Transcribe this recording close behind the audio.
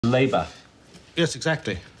Labour. Yes,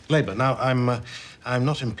 exactly. Labour. Now, I'm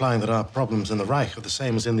not implying that our problems in the Reich are the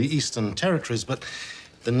same as in the Eastern Territories, but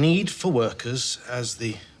the need for workers, as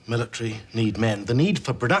the military need men, the need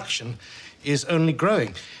for production is only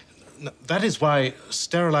growing. That is why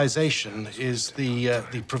sterilization is the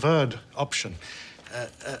preferred option.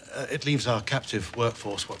 It leaves our captive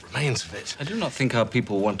workforce what remains of it. I do not think our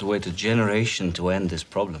people want to wait a generation to end this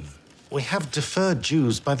problem. We have deferred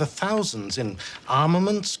Jews by the thousands in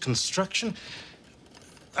armaments, construction.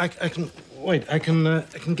 I can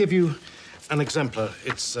give you an exemplar.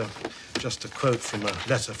 It's just a quote from a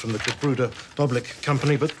letter from the Gebruder Boblik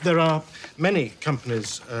company, but there are many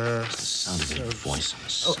companies. Sounds like voice on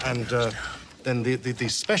us. Oh, and then the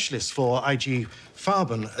specialists for IG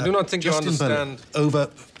Farben. I do not think you understand. Over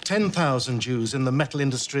 10,000 Jews in the metal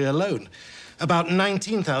industry alone. About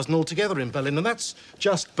 19,000 altogether in Berlin, and that's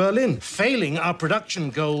just Berlin, failing our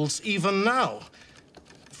production goals even now.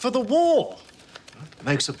 For the war.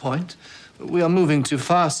 Makes a point. We are moving too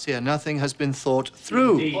fast here. Nothing has been thought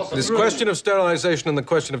through. This question of sterilization and the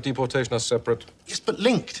question of deportation are separate. Yes, but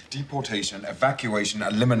linked. Deportation, evacuation,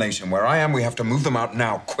 elimination. Where I am, we have to move them out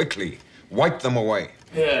now, quickly. Wipe them away.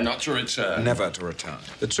 Yeah, not to return. Never to return.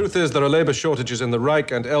 The truth is there are labor shortages in the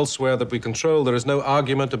Reich and elsewhere that we control. There is no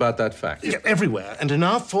argument about that fact. Yeah, everywhere. And in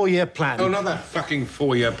our four-year plan... Oh, not that fucking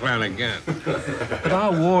four-year plan again. But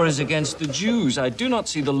our war is against the Jews. I do not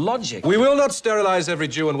see the logic. We will not sterilize every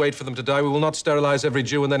Jew and wait for them to die. We will not sterilize every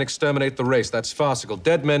Jew and then exterminate the race. That's farcical.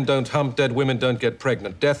 Dead men don't hump, dead women don't get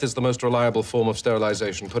pregnant. Death is the most reliable form of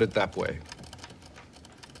sterilization. Put it that way.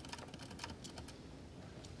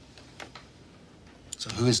 So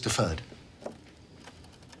who is deferred?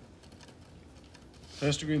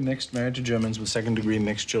 First-degree mixed married to Germans with second-degree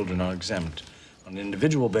mixed children are exempt. On an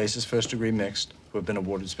individual basis, first-degree mixed who have been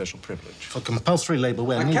awarded special privilege. For compulsory labor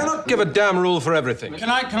where I needed. cannot give a damn rule for everything. Can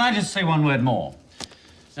I just say one word more?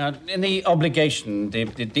 Now, in the obligation,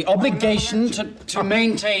 the obligation to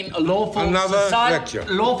maintain a lawful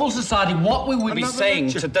society, what we would be saying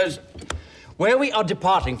to those... Where we are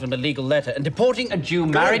departing from the legal letter and deporting a Jew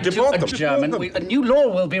married to a German, a new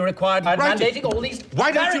law will be required mandating all these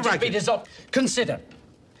marriages be dissolved. Consider.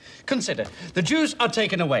 The Jews are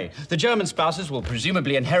taken away. The German spouses will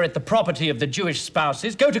presumably inherit the property of the Jewish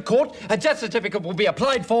spouses, go to court, a death certificate will be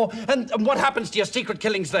applied for, and what happens to your secret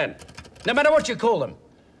killings then? No matter what you call them.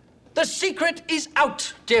 The secret is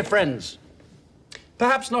out, dear friends.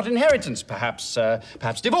 Perhaps not inheritance, perhaps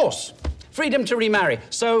divorce. Freedom to remarry.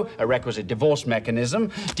 So, a requisite divorce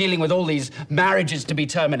mechanism dealing with all these marriages to be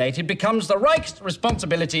terminated becomes the Reich's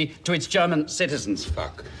responsibility to its German citizens.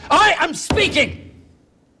 Fuck. I am speaking!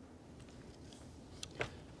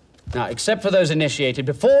 Now, except for those initiated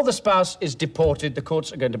before the spouse is deported, the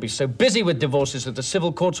courts are going to be so busy with divorces that the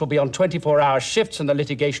civil courts will be on 24-hour shifts and the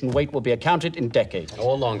litigation wait will be accounted in decades.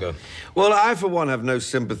 Or longer. Well, I, for one, have no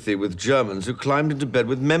sympathy with Germans who climbed into bed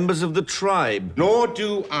with members of the tribe. Nor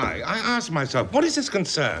do I. I ask myself, what is this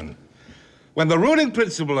concern? When the ruling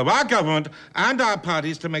principle of our government and our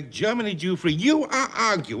party is to make Germany Jew-free, you are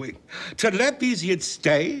arguing to let these Yids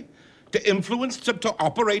stay, to influence them to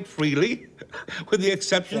operate freely, with the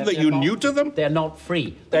exception that you knew to them? They're not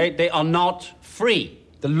free. They are not free.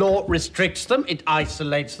 The law restricts them. It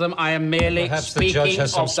isolates them. I am merely Perhaps speaking the judge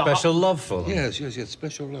has some of special love for them. Yes,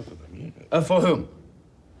 special love for them. Yeah. For whom?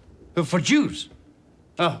 For Jews?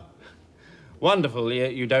 Oh, wonderful.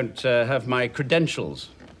 You don't have my credentials.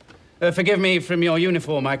 Forgive me, from your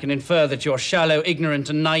uniform, I can infer that you're shallow, ignorant,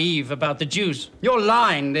 and naive about the Jews. Your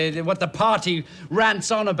line, what the party rants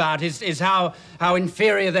on about, is how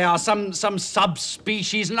inferior they are, some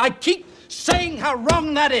subspecies, and I keep saying how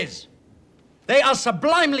wrong that is. They are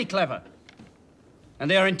sublimely clever, and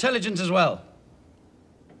they are intelligent as well.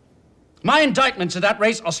 My indictments of that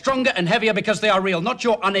race are stronger and heavier because they are real, not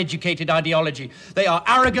your uneducated ideology. They are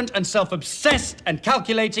arrogant and self-obsessed and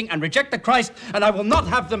calculating and reject the Christ, and I will not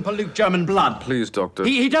have them pollute German blood. Please, Doctor.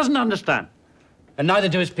 He doesn't understand, and neither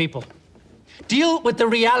do his people. Deal with the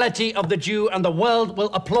reality of the Jew, and the world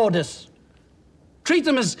will applaud us. Treat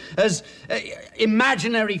them as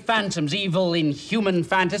imaginary phantoms, evil in human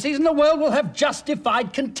fantasies, and the world will have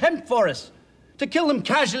justified contempt for us. To kill them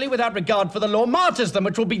casually without regard for the law martyrs them,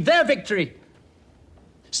 which will be their victory.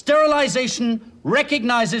 Sterilization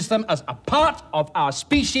recognizes them as a part of our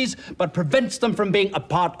species, but prevents them from being a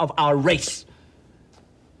part of our race.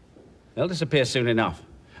 They'll disappear soon enough,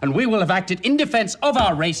 and we will have acted in defense of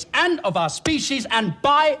our race and of our species and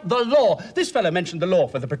by the law. This fellow mentioned the law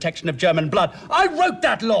for the protection of German blood. I wrote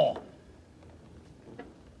that law.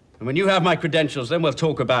 And when you have my credentials, then we'll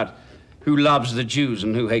talk about who loves the Jews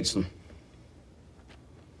and who hates them.